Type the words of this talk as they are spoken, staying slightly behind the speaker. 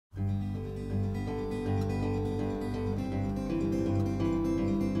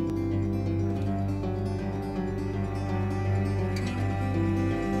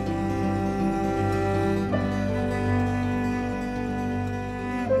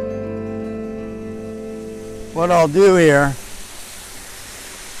what I'll do here,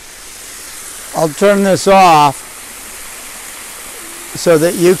 I'll turn this off so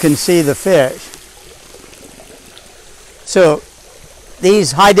that you can see the fish. So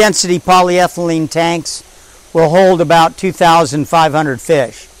these high density polyethylene tanks will hold about 2,500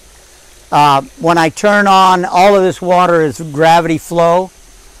 fish. When I turn on, all of this water is gravity flow.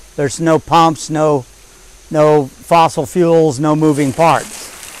 There's no pumps, no fossil fuels, no moving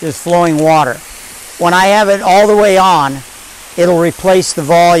parts, just flowing water. When I have it all the way on, it'll replace the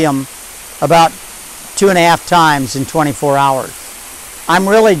volume about 2.5 times in 24 hours. I'm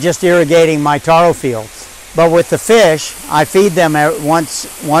really just irrigating my taro fields. But with the fish, I feed them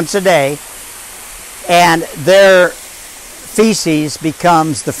once a day, and their feces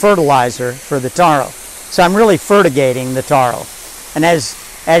becomes the fertilizer for the taro. So I'm really fertigating the taro. And as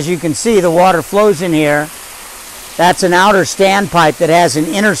you can see, the water flows in here. That's an outer standpipe that has an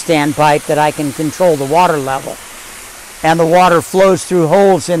inner standpipe that I can control the water level. And the water flows through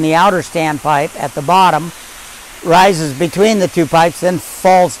holes in the outer standpipe at the bottom, rises between the two pipes, then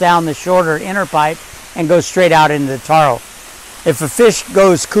falls down the shorter inner pipe and goes straight out into the taro. If a fish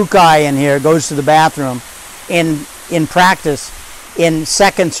goes kukai in here, goes to the bathroom, in practice, in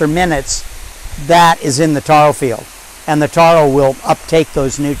seconds or minutes, that is in the taro field. And the taro will uptake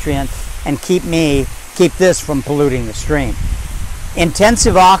those nutrients and keep this from polluting the stream.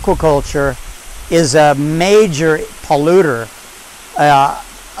 Intensive aquaculture is a major polluter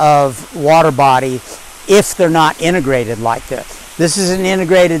of water bodies if they're not integrated like this. This is an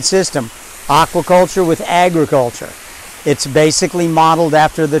integrated system, aquaculture with agriculture. It's basically modeled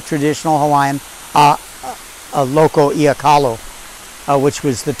after the traditional Hawaiian loko iakalo, which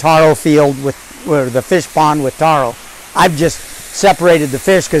was the taro field or the fish pond with taro. I've just separated the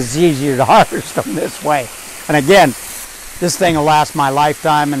fish because it's easier to harvest them this way. And again, this thing will last my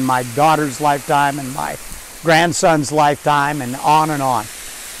lifetime and my daughter's lifetime and my grandson's lifetime and on and on.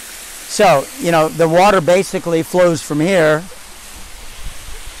 So, you know, the water basically flows from here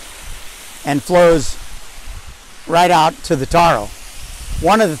and flows right out to the taro.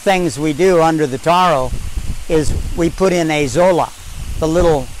 One of the things we do under the taro is we put in azolla, the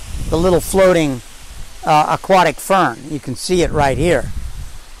little floating aquatic fern. You can see it right here.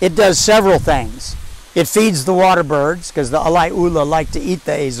 It does several things. It feeds the water birds because the alai'ula like to eat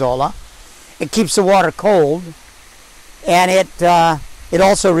the azolla. It keeps the water cold, and it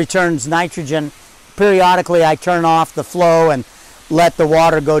also returns nitrogen. Periodically I turn off the flow and let the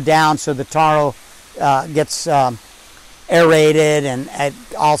water go down so the taro gets aerated, and it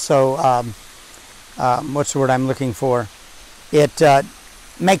also what's the word I'm looking for? It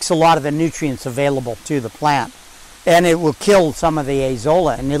makes a lot of the nutrients available to the plant, and it will kill some of the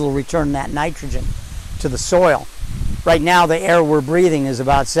azolla and it'll return that nitrogen to the soil. Right now the air we're breathing is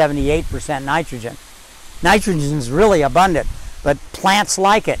about 78% nitrogen. Nitrogen is really abundant, but plants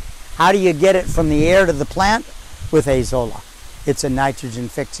like it. How do you get it from the air to the plant? With azolla. It's a nitrogen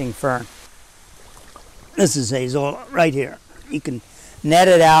fixing fern. This is azolla right here. You can net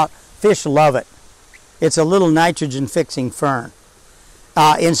it out. Fish love it. It's a little nitrogen fixing fern.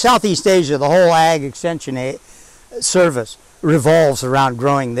 In Southeast Asia, the whole ag extension service revolves around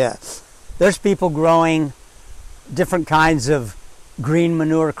growing this. There's people growing different kinds of green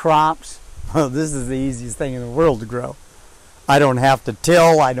manure crops. Well, this is the easiest thing in the world to grow. I don't have to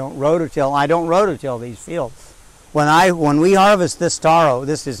till, I don't rototill. I don't rototill these fields. When we harvest this taro,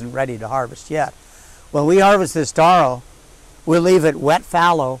 this isn't ready to harvest yet. When we harvest this taro, we'll leave it wet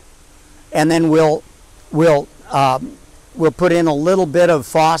fallow, and then we'll put in a little bit of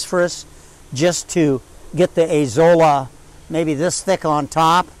phosphorus just to get the azolla maybe this thick on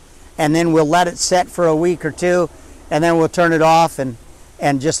top, and then we'll let it set for a week or two, and then we'll turn it off and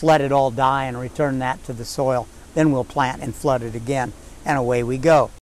just let it all die and return that to the soil. Then we'll plant and flood it again, and away we go.